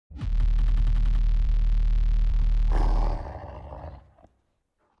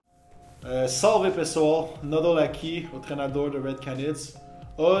Salve pessoal, Nuddle aqui, o treinador do Red Canids.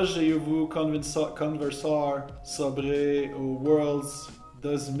 Hoje eu vou conversar sobre o Worlds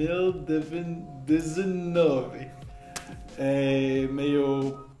 2019.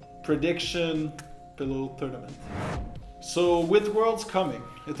 Meio prediction pelo tournament. So with Worlds coming,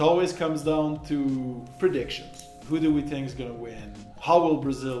 it always comes down to predictions. Who do we think is going to win? How will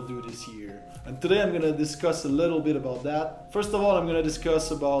Brazil do this year? And today I'm going to discuss a little bit about that. First of all, I'm going to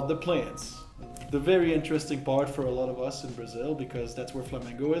discuss about the play-ins. The very interesting part for a lot of us in Brazil, because that's where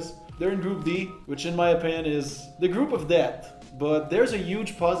Flamengo is. They're in Group D, which in my opinion is the group of death. But there's a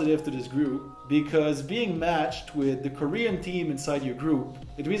huge positive to this group, because being matched with the Korean team inside your group,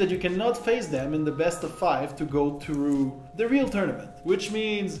 it means that you cannot face them in the best of 5 to go through the real tournament. Which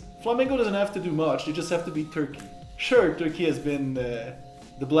means Flamengo doesn't have to do much, they just have to beat Turkey. Sure, Turkey has been the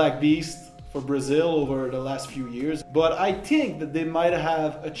black beast for Brazil over the last few years, but I think that they might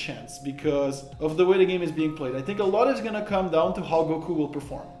have a chance because of the way the game is being played. I think a lot is going to come down to how Goku will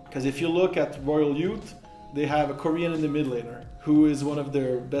perform. Because if you look at Royal Youth, they have a Korean in the mid laner who is one of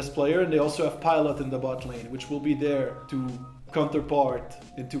their best players, and they also have Pilot in the bot lane, which will be there to counterpart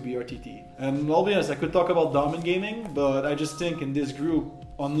into BRTT. And I'll be honest, I could talk about Domin Gaming, but I just think in this group,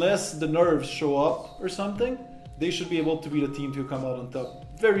 unless the nerves show up or something, they should be able to be the team to come out on top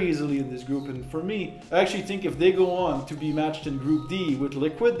very easily in this group. And for me, I actually think if they go on to be matched in Group D with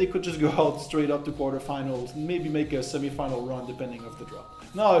Liquid, they could just go out straight up to quarterfinals and maybe make a semi-final run depending on the draw.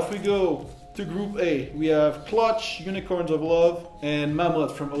 Now, if we go to Group A, we have Clutch, Unicorns of Love, and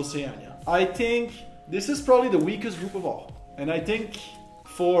Mammoth from Oceania. I think this is probably the weakest group of all. And I think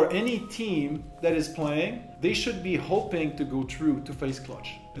for any team that is playing, they should be hoping to go through to face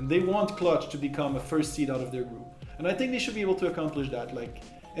Clutch. And they want Clutch to become a first seed out of their group. And I think they should be able to accomplish that. Like,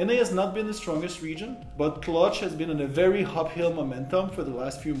 NA has not been the strongest region, but Clutch has been in a very uphill momentum for the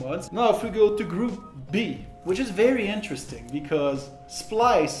last few months. Now, if we go to Group B, which is very interesting because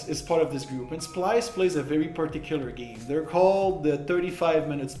Splice is part of this group, and Splice plays a very particular game. They're called the 35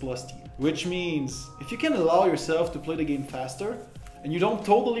 minutes plus team, which means if you can allow yourself to play the game faster, and you don't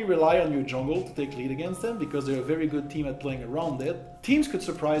totally rely on your jungle to take lead against them because they're a very good team at playing around it, teams could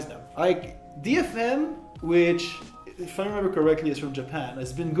surprise them. Like DFM, which, if I remember correctly, is from Japan,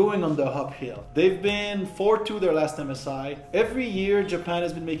 has been going on the uphill. They've been 4-2 their last MSI. Every year, Japan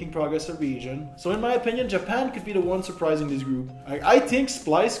has been making progress a region. So in my opinion, Japan could be the one surprising this group. I think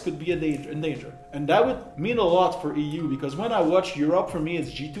Splice could be in danger. And that would mean a lot for EU, because when I watch Europe, for me, it's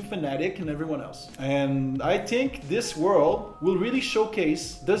G2 Fnatic and everyone else. And I think this world will really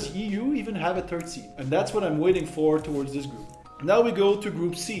showcase, does EU even have a third seed? And that's what I'm waiting for towards this group. Now we go to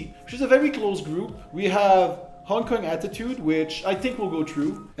Group C, which is a very close group. We have Hong Kong Attitude, which I think will go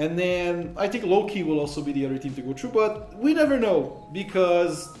through. And then I think Loki will also be the other team to go through, but we never know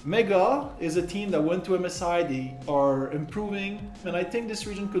because Mega is a team that went to MSI, they are improving, and I think this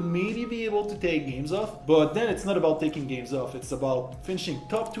region could maybe be able to take games off, but then it's not about taking games off, it's about finishing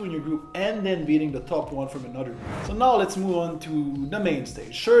top 2 in your group and then beating the top 1 from another group. So now let's move on to the main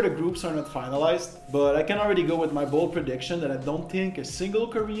stage. Sure, the groups are not finalized, but I can already go with my bold prediction that I don't think a single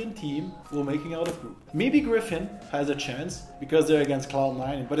Korean team will making out of group. Maybe Griffin has a chance because they're against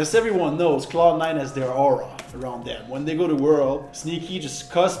Cloud9, but as everyone knows, Cloud9 has their aura around them. When they go to World, Sneaky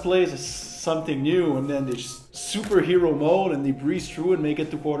just cosplays as something new and then they just superhero mode and they breeze through and make it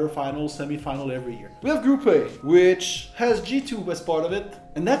to quarterfinals, semi-final every year. We have Group A, which has G2 as part of it,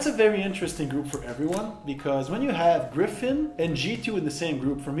 and that's a very interesting group for everyone because when you have Griffin and G2 in the same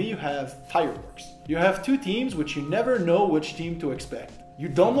group, for me you have fireworks. You have two teams which you never know which team to expect. You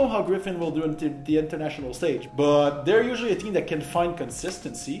don't know how Griffin will do in the international stage, but they're usually a team that can find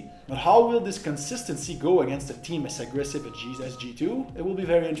consistency. But how will this consistency go against a team as aggressive as G2? It will be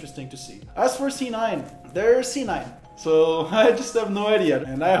very interesting to see. As for C9, they're C9. So I just have no idea.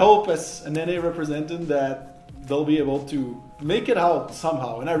 And I hope as an NA representative that they'll be able to make it out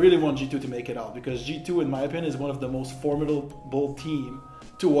somehow. And I really want G2 to make it out because G2, in my opinion, is one of the most formidable team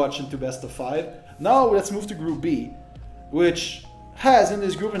to watch into best of 5. Now let's move to Group B, which has in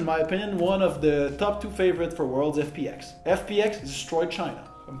this group, in my opinion, one of the top 2 favorites for Worlds, FPX. FPX destroyed China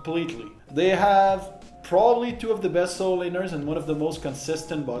completely. They have probably 2 of the best solo laners and one of the most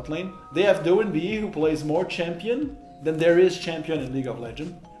consistent bot lane. They have DoinB, who plays more champion than there is champion in League of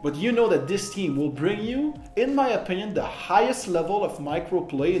Legends. But you know that this team will bring you, in my opinion, the highest level of micro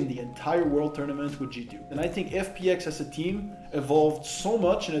play in the entire World Tournament with G2. And I think FPX as a team evolved so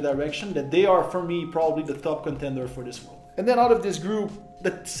much in a direction that they are, for me, probably the top contender for this World. And then out of this group,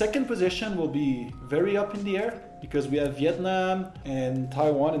 the second position will be very up in the air because we have Vietnam and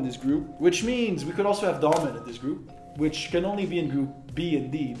Taiwan in this group, which means we could also have Domin in this group. which can only be in Group B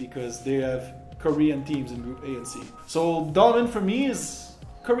and D because they have Korean teams in Group A and C. So Dahlman for me is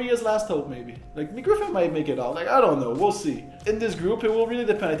Korea's last hope, maybe. Like, Griffin might make it out. Like, I don't know. We'll see. In this group, it will really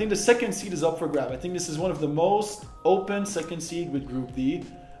depend. I think the second seed is up for grab. I think this is one of the most open second seed with Group D.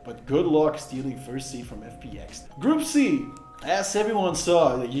 But good luck stealing first seed from FPX. Group C, as everyone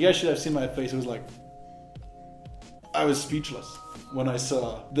saw, like, you guys should have seen my face. It was like, I was speechless when I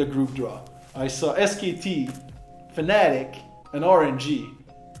saw the group draw. I saw SKT, Fnatic, and RNG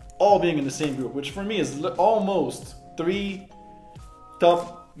all being in the same group, which for me is almost 3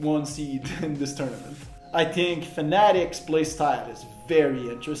 top 1 seed in this tournament. I think Fnatic's play style is very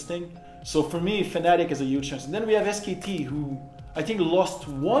interesting. So for me, Fnatic is a huge chance. And then we have SKT, who I think lost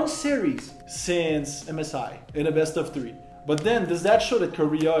 1 series since MSI in a best of 3. But then, does that show that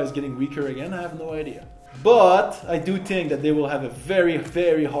Korea is getting weaker again? I have no idea. But I do think that they will have a very,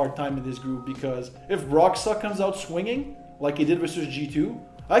 very hard time in this group, because if Roxa comes out swinging like he did versus G2,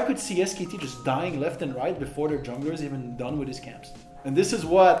 I could see SKT just dying left and right before their jungler is even done with his camps. And this is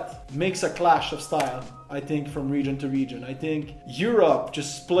what makes a clash of style, I think, from region to region. I think Europe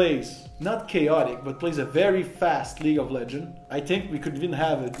just plays, not chaotic, but plays a very fast League of Legends. I think we could even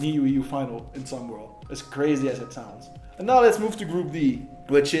have a EU final in some world, as crazy as it sounds. And now let's move to Group D,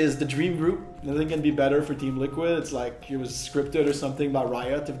 which is the dream group. Nothing can be better for Team Liquid. It's like it was scripted or something by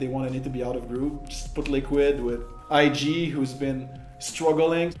Riot. If they wanted it to be out of group, just put Liquid with IG, who's been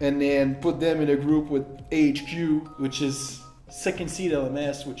struggling, and then put them in a group with HQ, which is second seed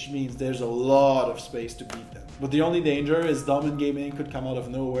LMS, which means there's a lot of space to beat them. But the only danger is Domin Gaming could come out of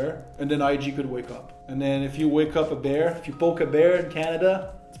nowhere, and then IG could wake up. And then if you wake up a bear, if you poke a bear in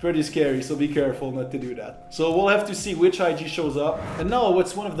Canada, it's pretty scary, so be careful not to do that. So we'll have to see which IG shows up. And now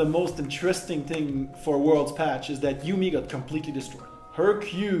what's one of the most interesting thing for Worlds patch is that Yuumi got completely destroyed. Her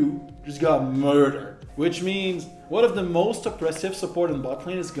Q just got murdered, which means one of the most oppressive support in bot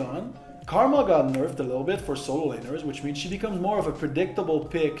lane is gone. Karma got nerfed a little bit for solo laners, which means she becomes more of a predictable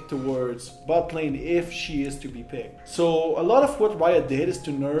pick towards bot lane if she is to be picked. So a lot of what Riot did is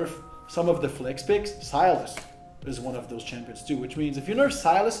to nerf some of the flex picks. Sylas is one of those champions too, which means if you nerf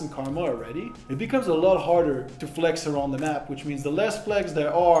Sylas and Karma already, it becomes a lot harder to flex around the map, which means the less flex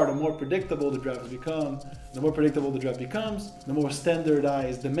there are, the more predictable the drafts become. The more predictable the draft becomes, the more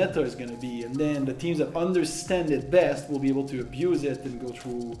standardized the meta is going to be, and then the teams that understand it best will be able to abuse it and go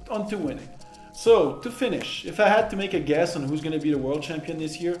through onto winning. So, to finish, if I had to make a guess on who's going to be the world champion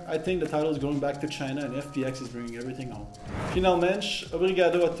this year, I think the title is going back to China and FPX is bringing everything home. Finalmente,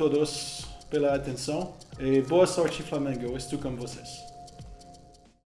 obrigado a todos pela atenção e boa sorte Flamengo, estou com vocês.